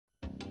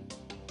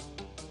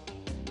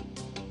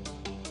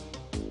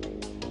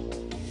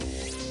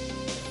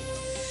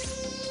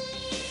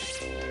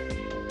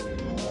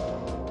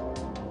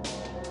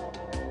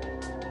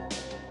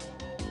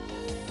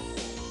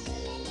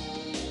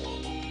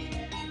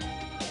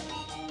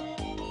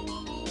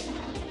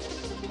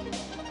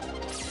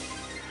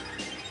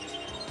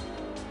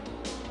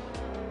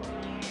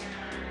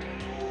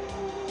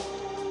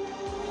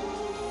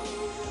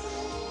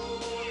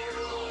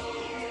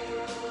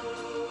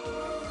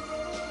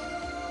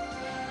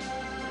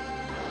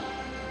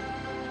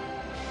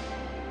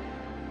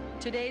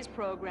Today's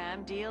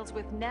program deals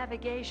with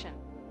navigation.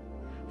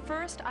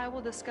 First, I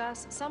will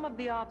discuss some of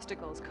the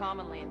obstacles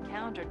commonly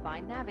encountered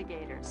by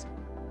navigators.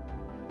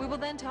 We will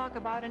then talk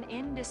about an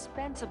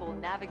indispensable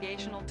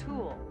navigational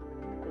tool,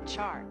 the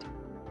chart.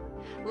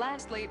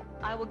 Lastly,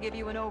 I will give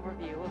you an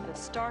overview of the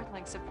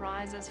startling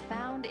surprises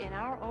found in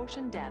our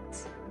ocean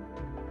depths.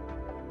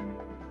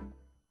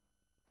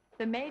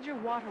 The major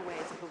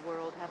waterways of the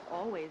world have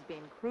always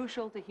been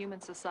crucial to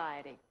human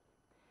society.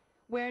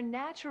 Where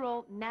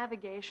natural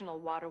navigational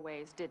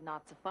waterways did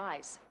not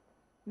suffice,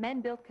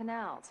 men built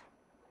canals.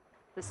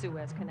 The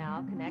Suez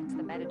Canal connects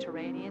the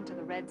Mediterranean to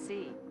the Red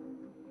Sea.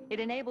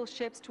 It enables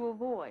ships to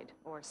avoid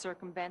or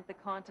circumvent the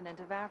continent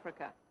of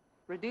Africa,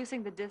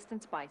 reducing the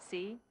distance by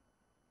sea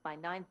by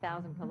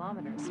 9,000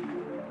 kilometers.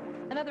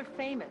 Another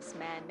famous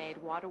man-made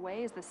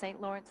waterway is the St.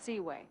 Lawrence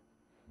Seaway.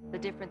 The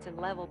difference in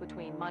level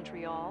between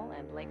Montreal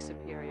and Lake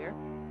Superior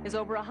is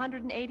over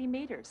 180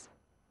 meters.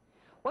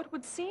 What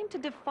would seem to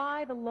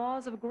defy the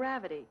laws of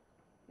gravity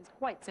is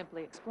quite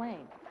simply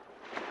explained.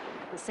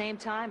 At the same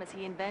time as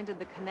he invented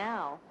the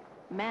canal,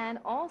 man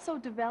also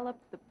developed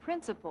the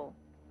principle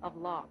of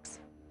locks.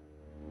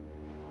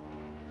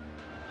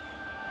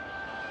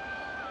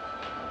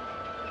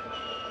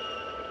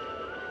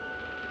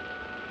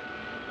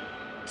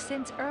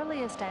 Since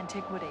earliest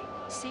antiquity,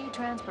 sea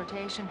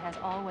transportation has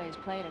always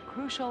played a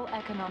crucial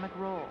economic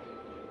role.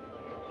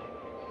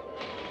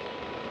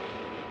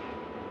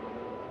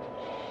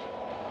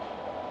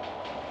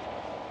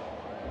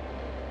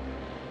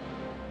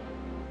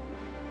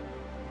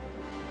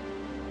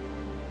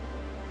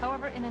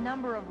 However, in a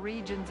number of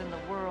regions in the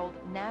world,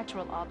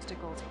 natural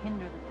obstacles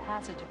hinder the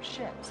passage of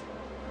ships.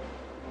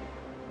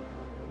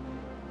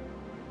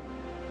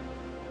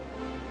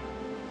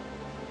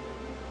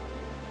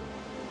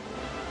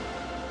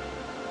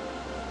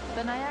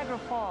 The Niagara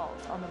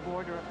Falls on the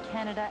border of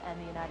Canada and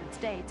the United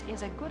States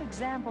is a good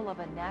example of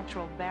a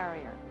natural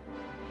barrier.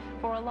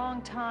 For a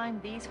long time,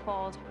 these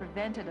falls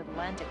prevented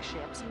Atlantic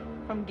ships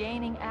from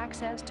gaining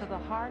access to the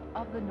heart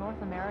of the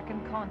North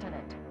American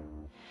continent.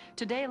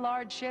 Today,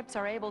 large ships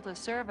are able to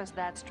service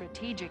that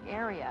strategic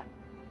area.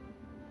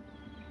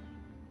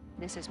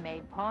 This is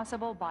made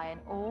possible by an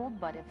old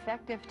but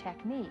effective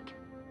technique,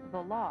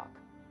 the lock.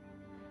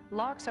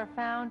 Locks are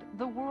found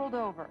the world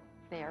over.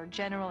 They are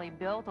generally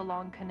built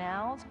along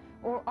canals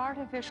or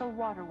artificial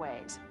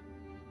waterways.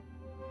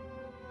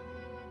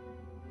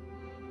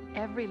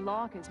 Every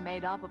lock is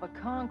made up of a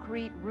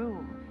concrete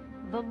room,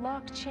 the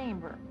lock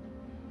chamber.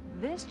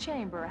 This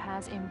chamber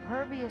has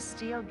impervious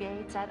steel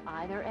gates at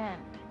either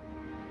end.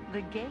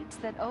 The gates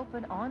that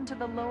open onto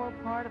the lower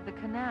part of the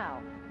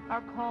canal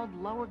are called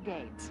lower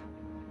gates,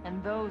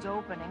 and those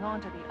opening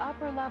onto the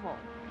upper level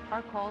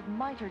are called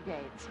miter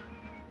gates.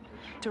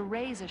 To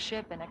raise a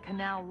ship in a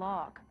canal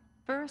lock,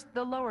 first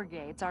the lower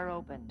gates are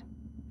opened.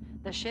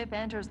 The ship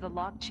enters the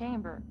lock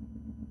chamber.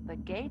 The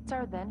gates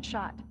are then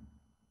shut.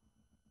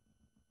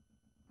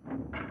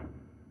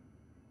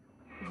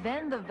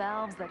 Then the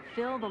valves that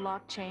fill the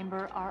lock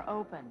chamber are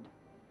opened.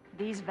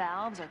 These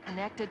valves are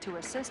connected to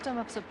a system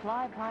of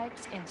supply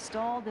pipes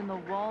installed in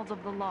the walls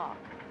of the lock.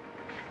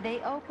 They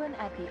open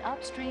at the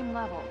upstream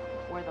level,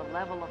 where the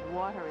level of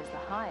water is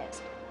the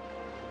highest.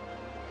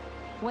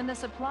 When the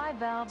supply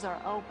valves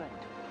are opened,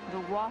 the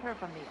water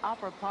from the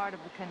upper part of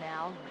the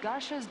canal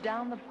gushes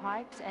down the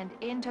pipes and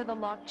into the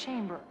lock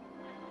chamber.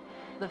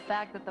 The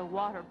fact that the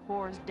water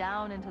pours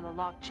down into the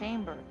lock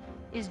chamber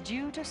is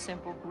due to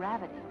simple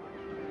gravity.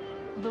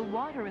 The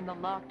water in the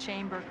lock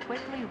chamber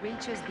quickly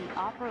reaches the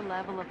upper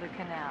level of the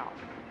canal.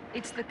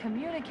 It's the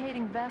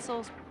communicating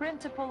vessel's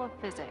principle of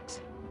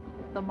physics.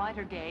 The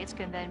miter gates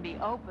can then be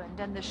opened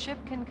and the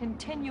ship can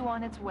continue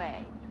on its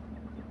way.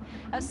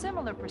 A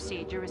similar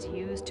procedure is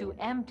used to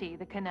empty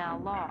the canal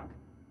lock.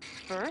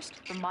 First,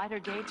 the miter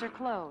gates are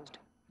closed.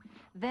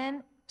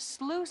 Then,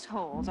 sluice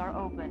holes are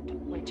opened,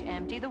 which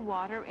empty the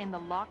water in the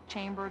lock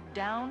chamber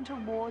down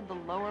toward the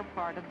lower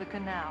part of the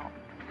canal.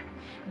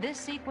 This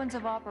sequence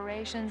of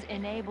operations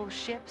enables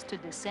ships to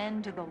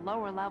descend to the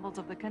lower levels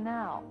of the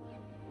canal.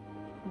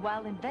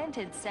 While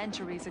invented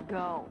centuries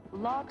ago,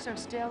 locks are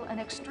still an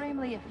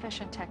extremely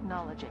efficient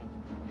technology.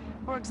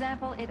 For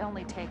example, it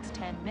only takes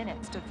 10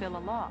 minutes to fill a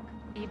lock,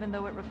 even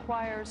though it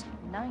requires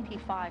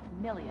 95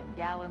 million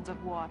gallons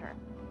of water.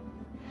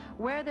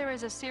 Where there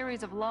is a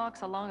series of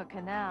locks along a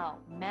canal,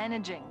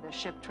 managing the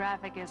ship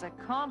traffic is a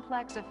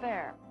complex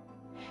affair.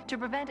 To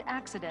prevent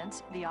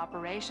accidents, the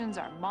operations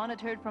are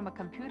monitored from a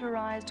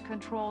computerized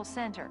control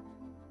center.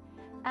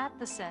 At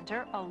the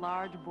center, a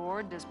large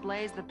board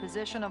displays the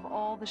position of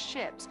all the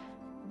ships,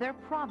 their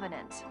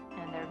provenance,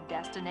 and their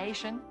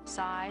destination,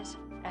 size,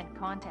 and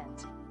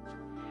contents.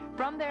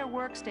 From their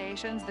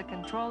workstations, the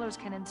controllers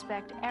can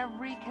inspect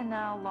every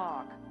canal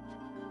lock.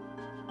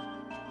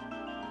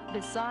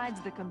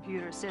 Besides the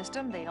computer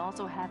system, they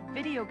also have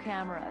video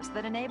cameras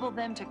that enable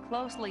them to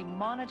closely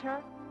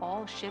monitor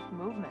all ship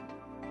movement.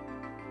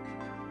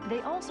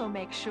 They also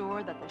make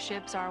sure that the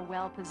ships are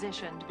well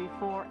positioned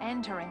before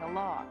entering a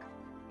lock.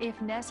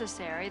 If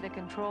necessary, the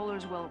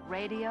controllers will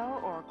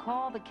radio or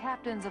call the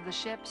captains of the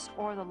ships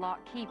or the lock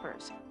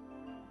keepers.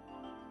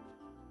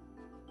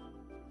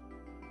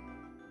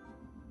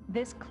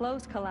 This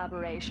close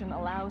collaboration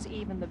allows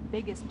even the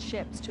biggest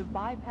ships to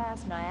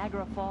bypass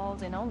Niagara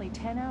Falls in only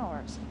 10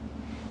 hours.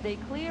 They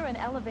clear an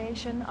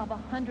elevation of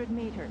 100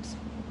 meters.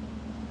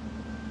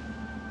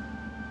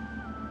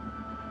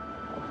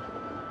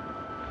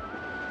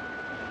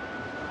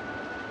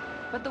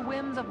 But the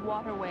whims of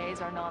waterways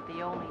are not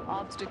the only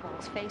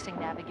obstacles facing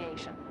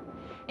navigation.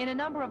 In a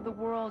number of the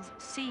world's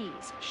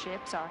seas,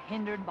 ships are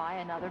hindered by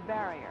another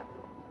barrier: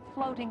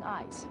 floating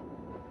ice.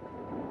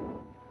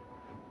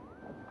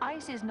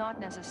 Ice is not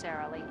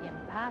necessarily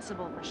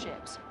impassable for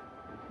ships,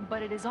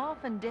 but it is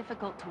often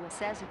difficult to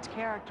assess its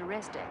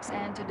characteristics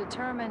and to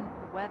determine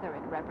whether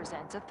it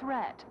represents a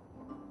threat.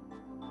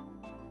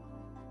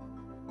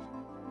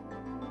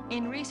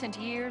 In recent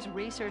years,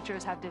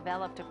 researchers have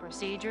developed a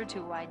procedure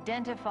to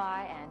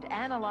identify and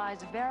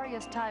analyze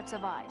various types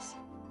of ice.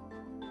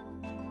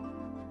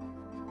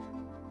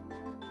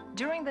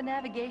 During the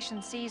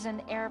navigation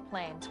season,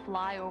 airplanes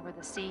fly over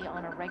the sea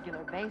on a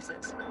regular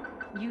basis.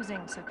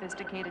 Using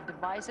sophisticated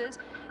devices,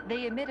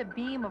 they emit a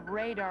beam of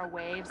radar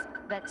waves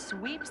that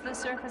sweeps the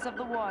surface of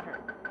the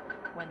water.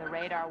 When the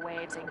radar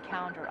waves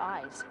encounter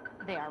ice,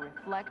 they are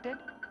reflected,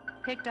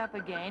 picked up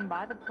again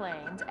by the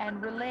planes,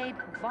 and relayed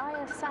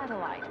via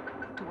satellite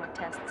to a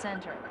test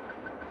center.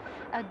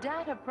 A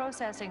data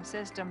processing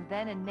system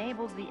then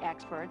enables the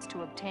experts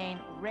to obtain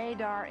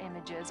radar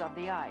images of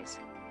the ice.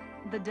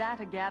 The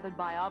data gathered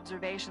by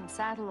observation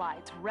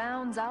satellites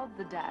rounds out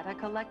the data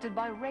collected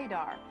by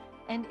radar,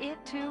 and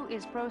it too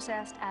is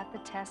processed at the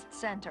test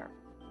center.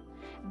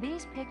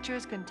 These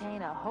pictures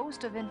contain a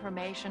host of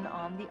information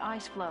on the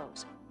ice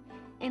flows.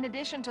 In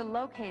addition to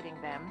locating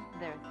them,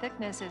 their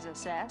thickness is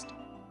assessed,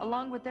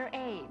 along with their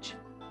age,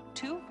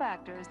 two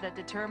factors that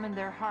determine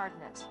their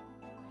hardness.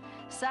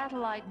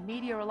 Satellite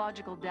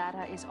meteorological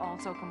data is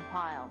also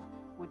compiled,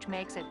 which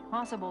makes it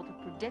possible to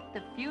predict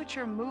the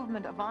future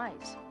movement of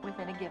ice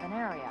within a given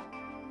area.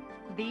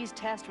 These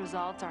test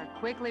results are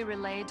quickly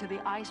relayed to the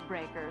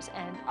icebreakers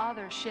and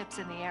other ships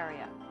in the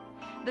area.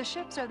 The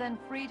ships are then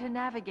free to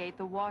navigate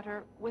the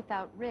water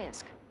without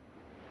risk.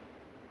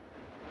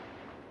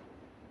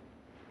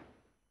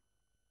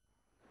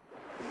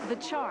 The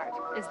chart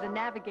is the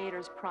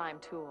navigator's prime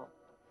tool.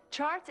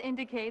 Charts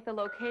indicate the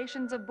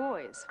locations of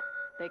buoys.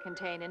 They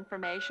contain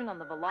information on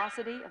the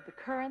velocity of the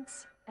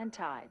currents and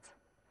tides.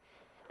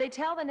 They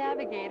tell the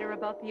navigator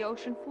about the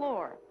ocean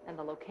floor and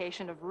the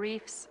location of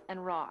reefs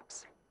and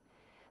rocks.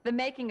 The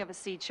making of a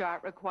sea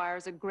chart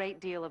requires a great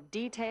deal of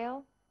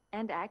detail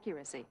and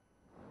accuracy.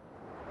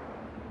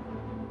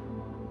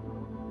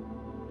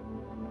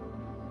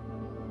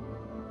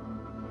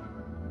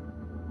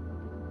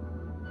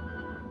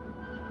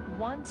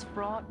 Once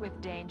fraught with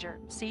danger,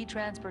 sea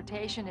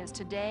transportation is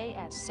today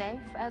as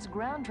safe as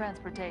ground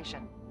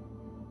transportation.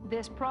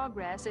 This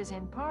progress is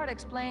in part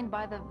explained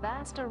by the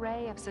vast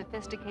array of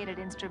sophisticated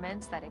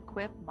instruments that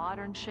equip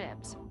modern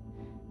ships.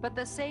 But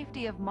the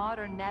safety of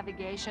modern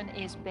navigation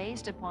is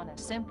based upon a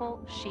simple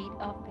sheet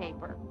of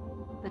paper,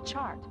 the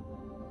chart.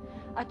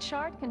 A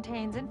chart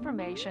contains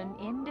information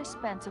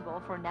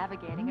indispensable for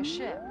navigating a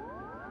ship.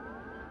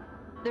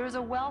 There is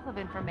a wealth of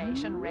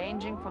information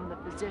ranging from the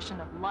position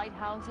of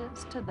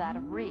lighthouses to that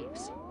of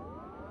reefs,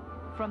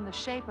 from the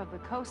shape of the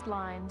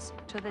coastlines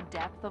to the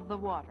depth of the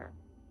water.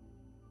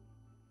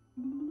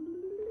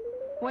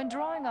 When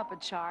drawing up a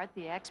chart,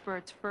 the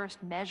experts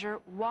first measure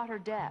water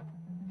depth.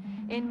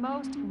 In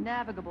most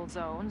navigable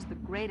zones, the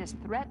greatest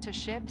threat to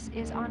ships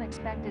is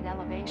unexpected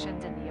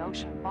elevations in the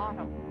ocean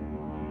bottom.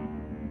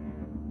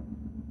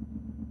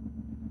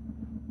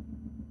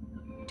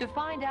 To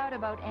find out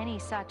about any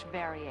such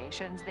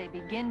variations, they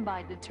begin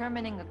by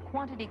determining a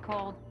quantity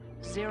called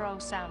zero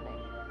sounding.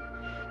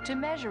 To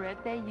measure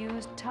it, they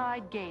use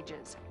tide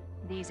gauges.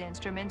 These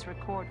instruments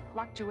record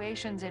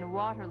fluctuations in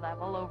water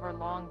level over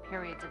long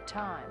periods of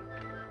time.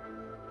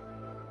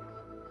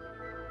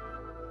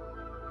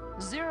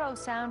 Zero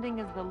sounding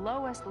is the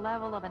lowest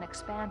level of an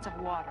expanse of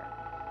water.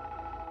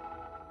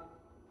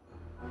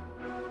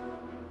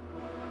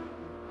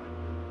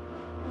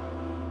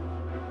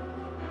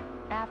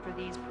 After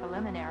these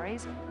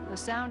preliminaries, the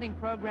sounding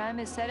program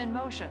is set in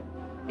motion.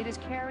 It is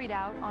carried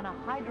out on a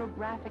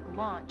hydrographic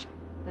launch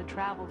that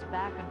travels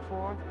back and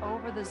forth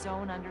over the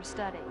zone under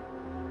study.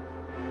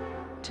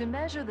 To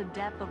measure the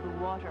depth of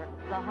the water,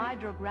 the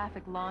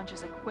hydrographic launch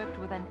is equipped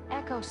with an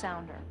echo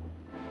sounder.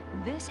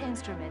 This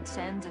instrument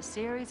sends a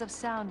series of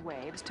sound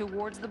waves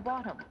towards the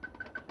bottom.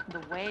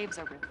 The waves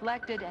are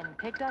reflected and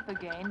picked up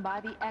again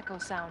by the echo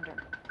sounder.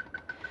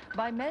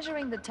 By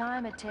measuring the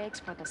time it takes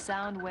for the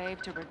sound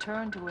wave to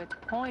return to its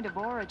point of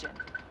origin,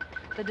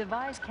 the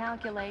device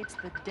calculates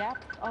the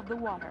depth of the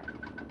water.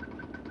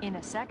 In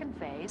a second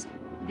phase,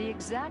 the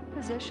exact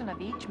position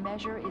of each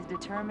measure is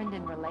determined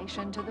in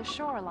relation to the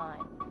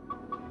shoreline.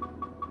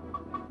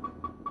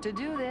 To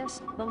do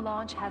this, the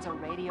launch has a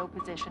radio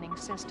positioning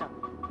system.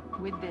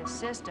 With this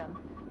system,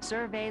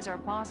 surveys are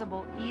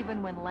possible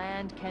even when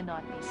land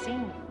cannot be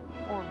seen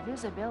or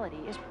visibility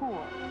is poor.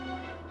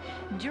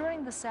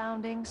 During the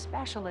sounding,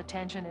 special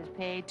attention is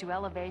paid to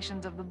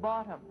elevations of the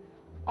bottom,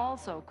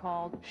 also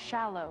called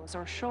shallows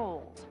or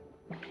shoals.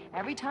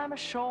 Every time a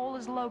shoal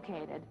is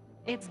located,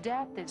 its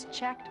depth is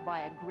checked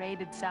by a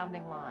graded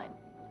sounding line.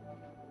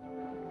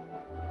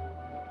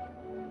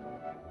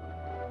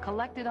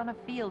 Collected on a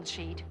field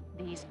sheet,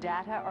 these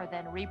data are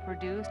then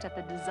reproduced at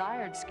the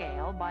desired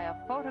scale by a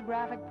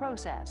photographic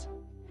process.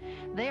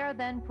 They are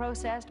then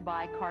processed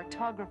by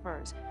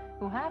cartographers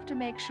who have to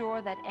make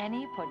sure that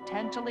any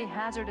potentially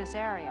hazardous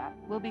area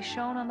will be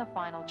shown on the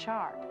final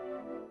chart.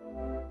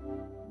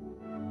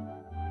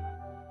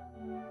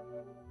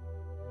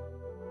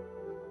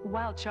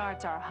 While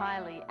charts are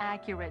highly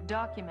accurate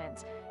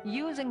documents,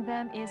 using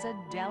them is a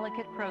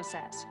delicate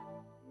process.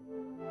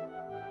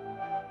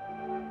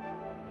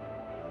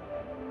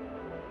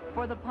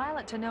 For the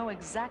pilot to know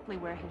exactly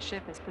where his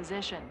ship is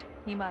positioned,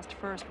 he must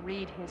first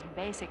read his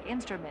basic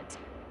instruments,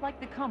 like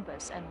the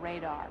compass and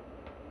radar.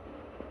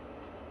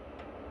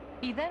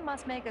 He then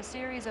must make a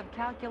series of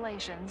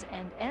calculations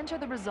and enter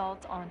the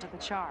results onto the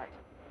chart.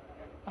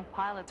 A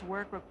pilot's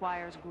work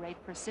requires great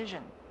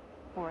precision,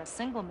 for a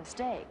single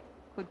mistake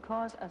could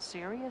cause a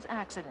serious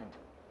accident.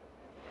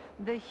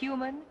 The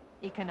human,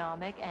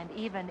 economic, and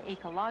even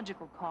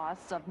ecological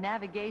costs of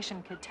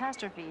navigation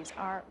catastrophes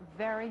are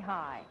very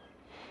high,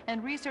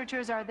 and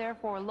researchers are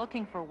therefore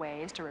looking for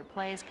ways to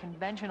replace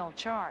conventional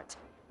charts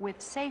with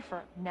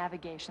safer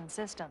navigation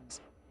systems.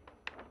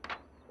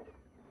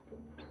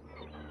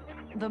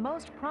 The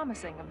most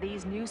promising of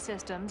these new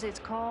systems is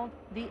called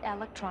the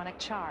electronic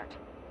chart.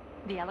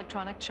 The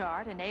electronic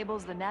chart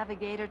enables the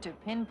navigator to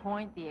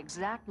pinpoint the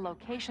exact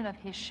location of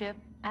his ship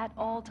at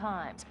all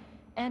times,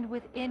 and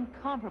with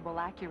incomparable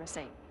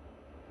accuracy.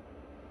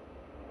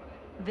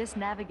 This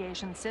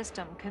navigation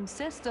system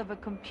consists of a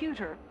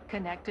computer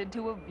connected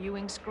to a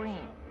viewing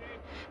screen.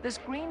 The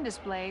screen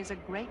displays a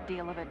great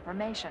deal of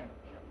information.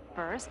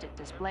 First, it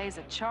displays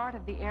a chart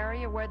of the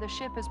area where the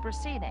ship is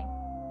proceeding.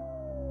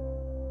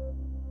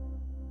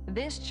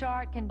 This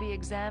chart can be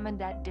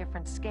examined at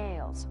different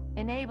scales,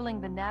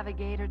 enabling the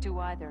navigator to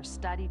either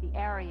study the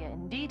area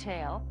in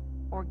detail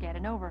or get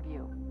an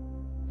overview.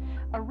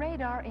 A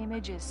radar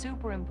image is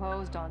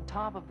superimposed on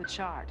top of the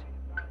chart.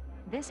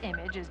 This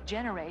image is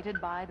generated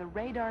by the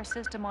radar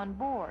system on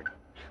board,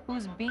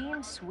 whose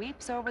beam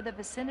sweeps over the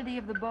vicinity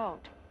of the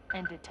boat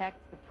and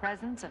detects the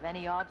presence of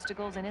any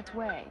obstacles in its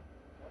way.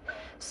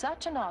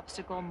 Such an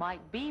obstacle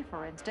might be,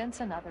 for instance,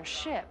 another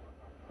ship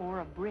or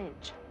a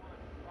bridge.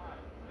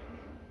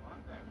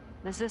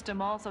 The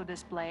system also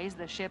displays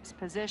the ship's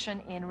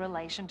position in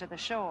relation to the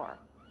shore.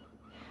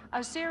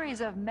 A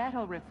series of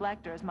metal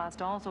reflectors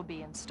must also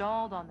be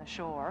installed on the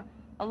shore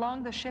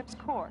along the ship's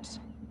course.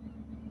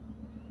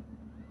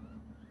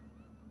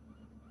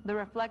 The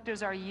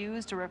reflectors are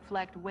used to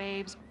reflect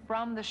waves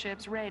from the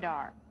ship's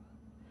radar.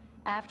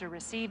 After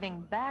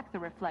receiving back the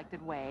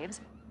reflected waves,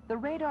 the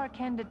radar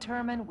can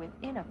determine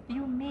within a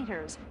few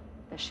meters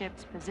the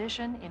ship's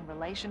position in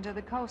relation to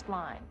the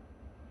coastline.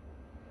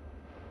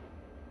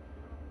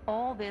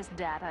 All this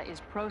data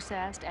is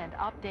processed and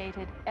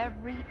updated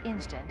every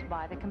instant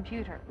by the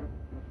computer.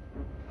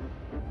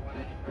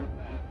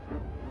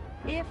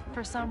 If,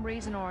 for some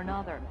reason or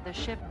another, the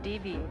ship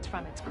deviates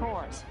from its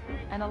course,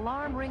 an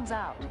alarm rings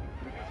out.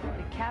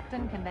 The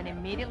captain can then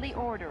immediately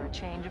order a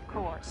change of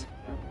course.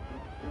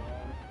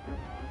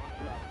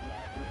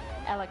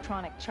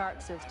 Electronic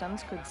chart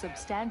systems could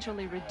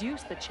substantially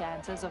reduce the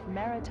chances of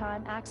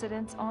maritime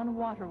accidents on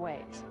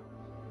waterways.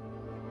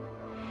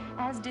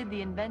 As did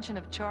the invention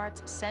of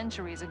charts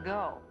centuries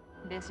ago,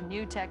 this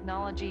new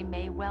technology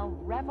may well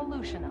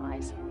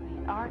revolutionize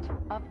the art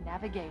of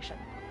navigation.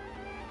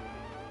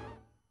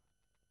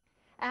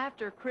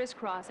 After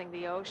crisscrossing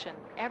the ocean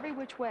every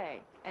which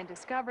way and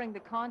discovering the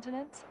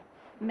continents,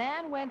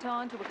 man went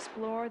on to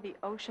explore the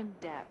ocean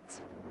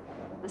depths.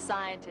 The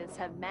scientists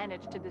have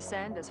managed to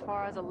descend as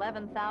far as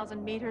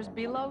 11,000 meters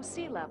below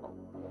sea level.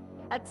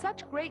 At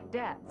such great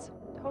depths,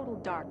 total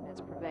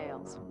darkness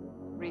prevails.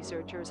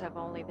 Researchers have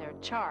only their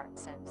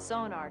charts and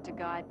sonar to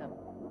guide them.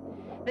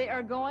 They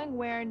are going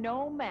where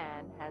no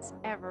man has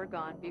ever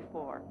gone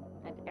before,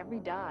 and every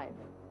dive,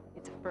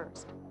 it's a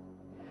first.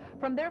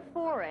 From their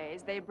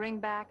forays, they bring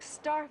back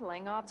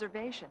startling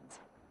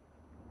observations.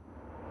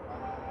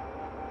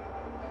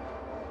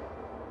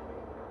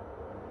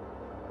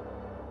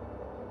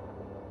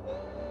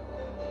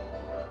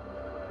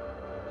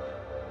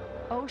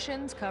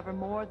 Oceans cover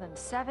more than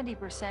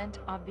 70%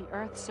 of the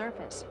Earth's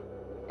surface,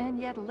 and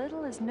yet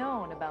little is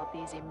known about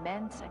these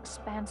immense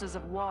expanses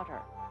of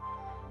water.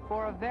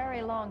 For a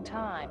very long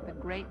time, the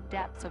great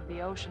depths of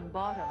the ocean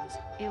bottoms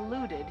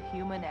eluded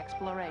human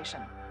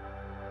exploration.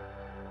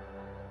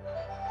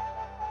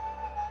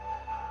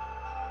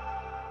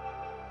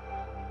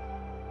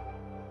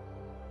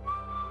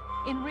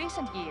 In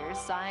recent years,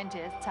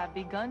 scientists have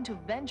begun to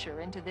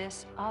venture into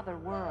this other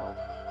world.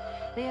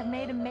 They have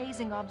made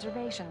amazing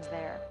observations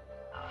there.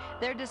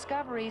 Their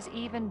discoveries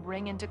even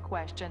bring into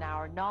question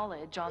our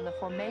knowledge on the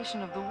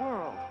formation of the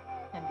world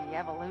and the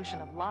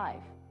evolution of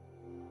life.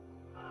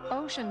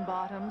 Ocean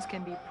bottoms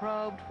can be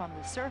probed from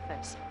the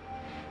surface.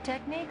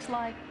 Techniques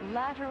like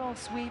lateral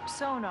sweep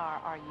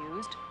sonar are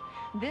used,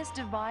 This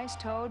device,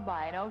 towed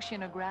by an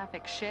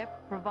oceanographic ship,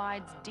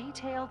 provides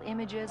detailed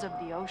images of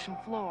the ocean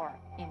floor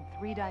in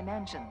 3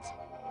 dimensions.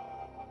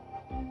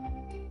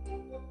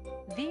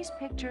 These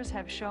pictures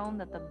have shown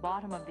that the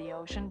bottom of the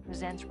ocean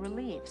presents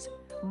reliefs,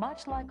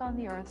 much like on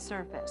the Earth's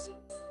surface.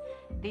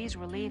 These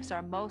reliefs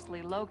are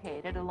mostly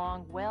located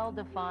along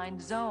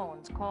well-defined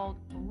zones called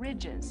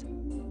ridges.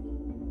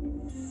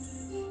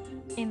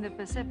 In the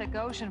Pacific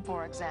Ocean,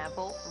 for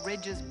example,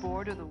 ridges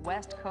border the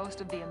west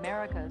coast of the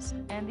Americas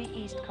and the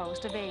east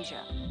coast of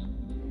Asia.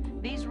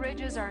 These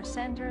ridges are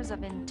centers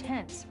of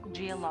intense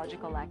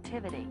geological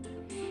activity.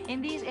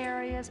 In these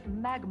areas,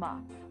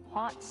 magma,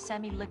 hot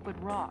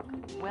semi-liquid rock,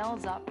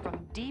 wells up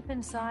from deep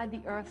inside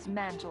the Earth's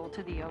mantle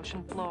to the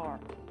ocean floor.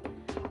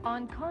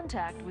 On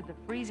contact with the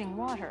freezing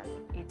water,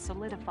 it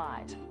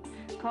solidifies,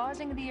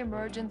 causing the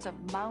emergence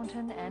of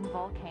mountain and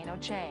volcano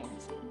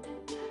chains.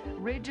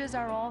 Ridges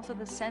are also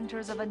the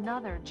centers of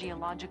another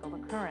geological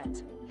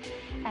occurrence.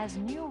 As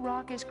new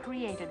rock is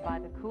created by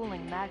the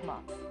cooling magma,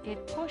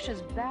 it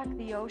pushes back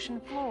the ocean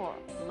floor,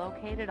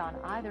 located on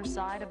either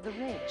side of the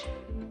ridge.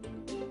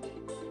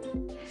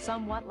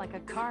 Somewhat like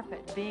a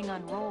carpet being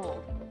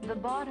unrolled, the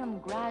bottom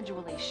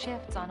gradually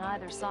shifts on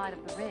either side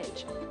of the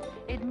ridge.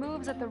 It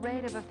moves at the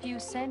rate of a few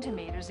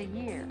centimeters a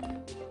year.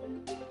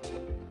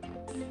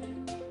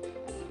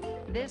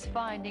 This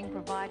finding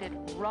provided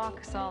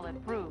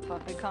rock-solid proof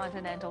of the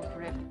continental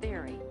drift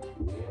theory.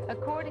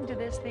 According to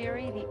this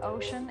theory, the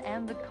ocean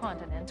and the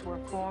continents were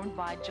formed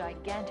by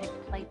gigantic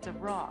plates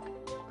of rock,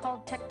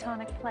 called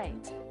tectonic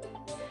plates.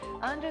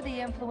 Under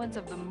the influence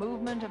of the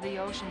movement of the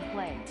ocean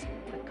plates,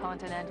 the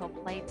continental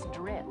plates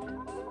drift.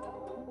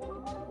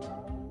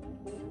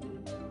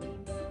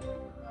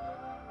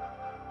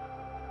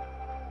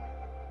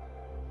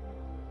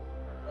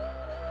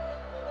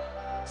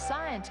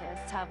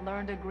 Scientists have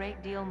learned a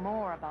great deal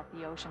more about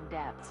the ocean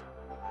depths.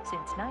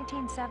 Since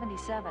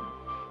 1977,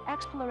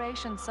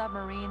 exploration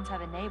submarines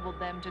have enabled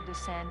them to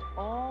descend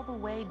all the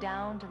way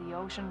down to the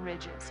ocean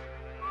ridges.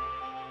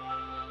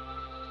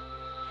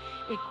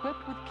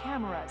 Equipped with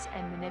cameras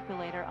and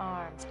manipulator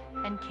arms,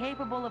 and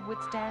capable of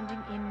withstanding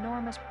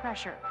enormous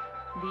pressure,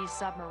 these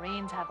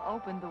submarines have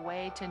opened the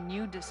way to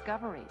new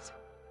discoveries.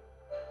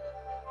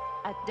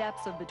 At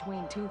depths of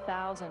between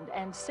 2,000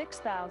 and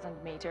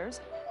 6,000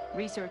 meters,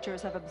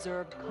 researchers have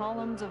observed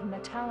columns of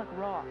metallic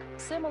rock,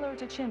 similar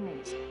to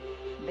chimneys.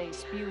 They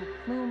spew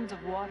plumes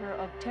of water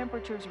of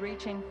temperatures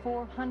reaching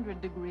 400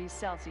 degrees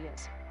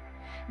Celsius.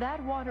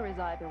 That water is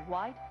either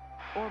white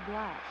or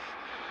black.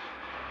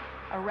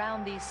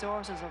 Around these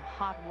sources of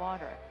hot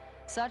water,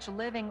 such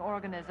living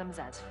organisms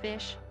as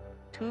fish,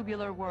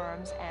 tubular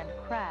worms, and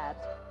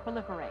crabs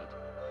proliferate.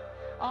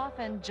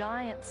 Often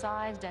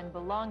giant-sized and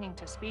belonging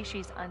to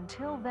species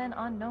until then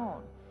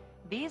unknown,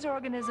 these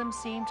organisms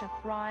seem to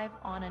thrive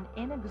on an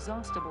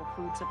inexhaustible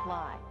food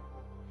supply.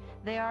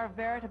 They are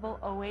veritable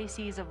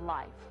oases of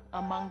life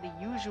among the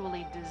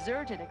usually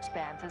deserted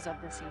expanses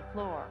of the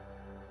seafloor.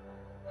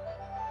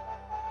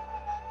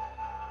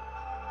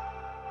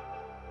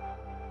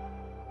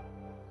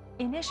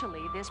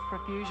 Initially, this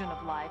profusion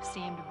of life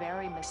seemed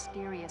very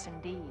mysterious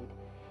indeed.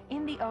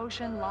 In the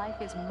ocean,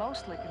 life is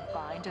mostly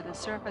confined to the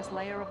surface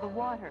layer of the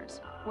waters,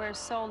 where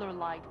solar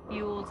light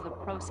fuels the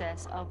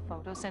process of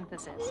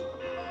photosynthesis.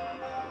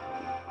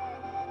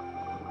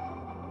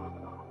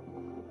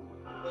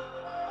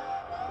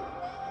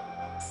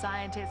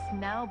 Scientists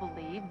now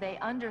believe they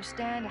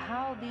understand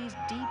how these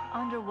deep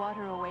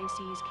underwater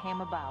oases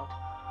came about.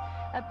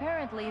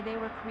 Apparently, they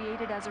were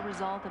created as a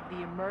result of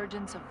the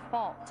emergence of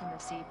faults in the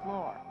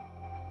seafloor.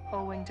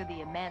 Owing to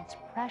the immense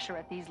pressure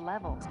at these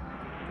levels,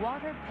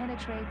 water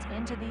penetrates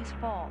into these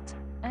faults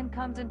and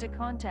comes into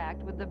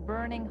contact with the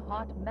burning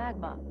hot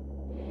magma.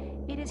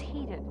 It is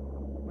heated,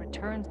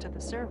 returns to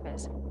the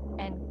surface,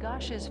 and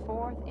gushes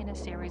forth in a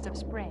series of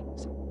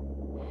springs.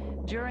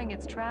 During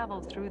its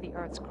travels through the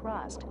Earth's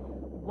crust,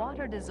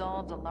 water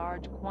dissolves a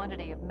large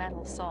quantity of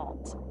metal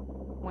salts.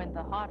 When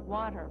the hot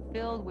water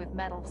filled with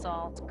metal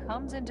salts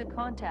comes into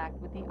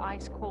contact with the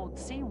ice-cold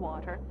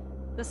seawater,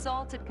 the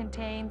salts it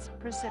contains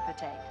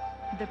precipitate.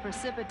 The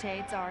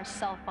precipitates are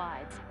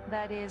sulfides,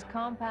 that is,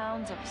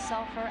 compounds of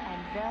sulfur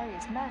and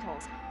various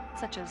metals,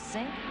 such as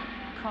zinc,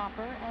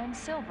 copper, and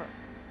silver,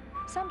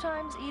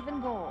 sometimes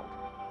even gold.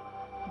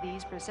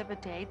 These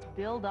precipitates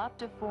build up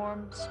to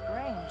form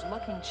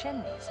strange-looking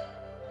chimneys.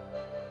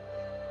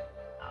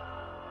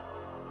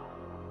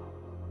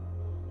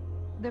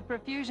 The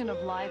profusion of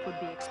life would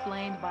be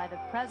explained by the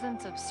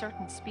presence of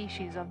certain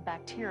species of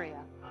bacteria.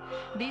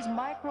 These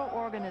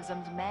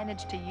microorganisms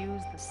manage to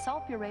use the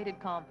sulfurated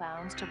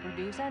compounds to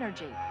produce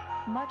energy,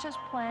 much as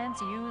plants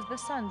use the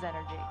sun's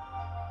energy.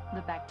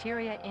 The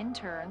bacteria, in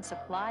turn,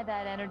 supply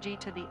that energy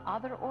to the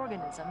other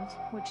organisms,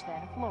 which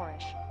then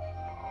flourish.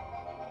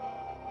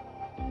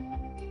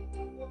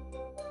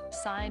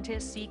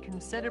 Scientists see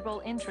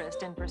considerable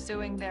interest in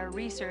pursuing their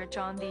research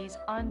on these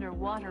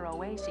underwater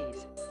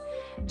oases.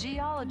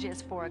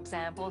 Geologists, for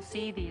example,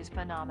 see these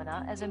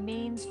phenomena as a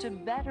means to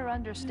better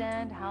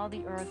understand how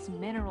the Earth's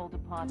mineral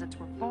deposits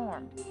were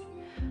formed.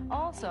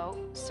 Also,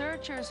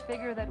 searchers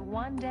figure that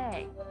one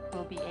day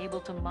we'll be able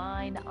to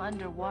mine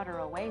underwater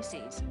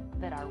oases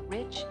that are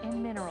rich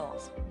in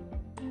minerals.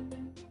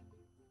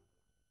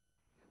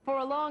 For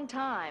a long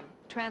time,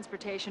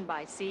 transportation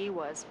by sea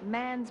was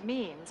man's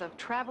means of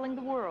traveling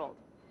the world.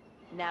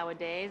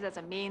 Nowadays, as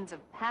a means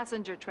of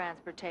passenger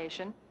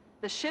transportation,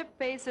 the ship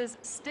faces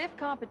stiff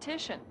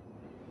competition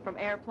from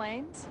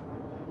airplanes,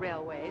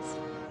 railways,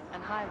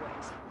 and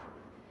highways.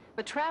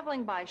 But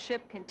traveling by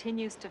ship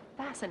continues to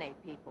fascinate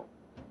people.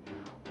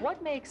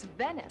 What makes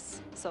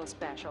Venice so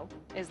special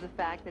is the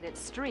fact that its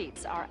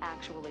streets are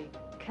actually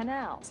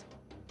canals.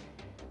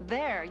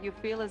 There, you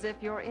feel as if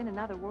you're in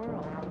another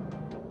world.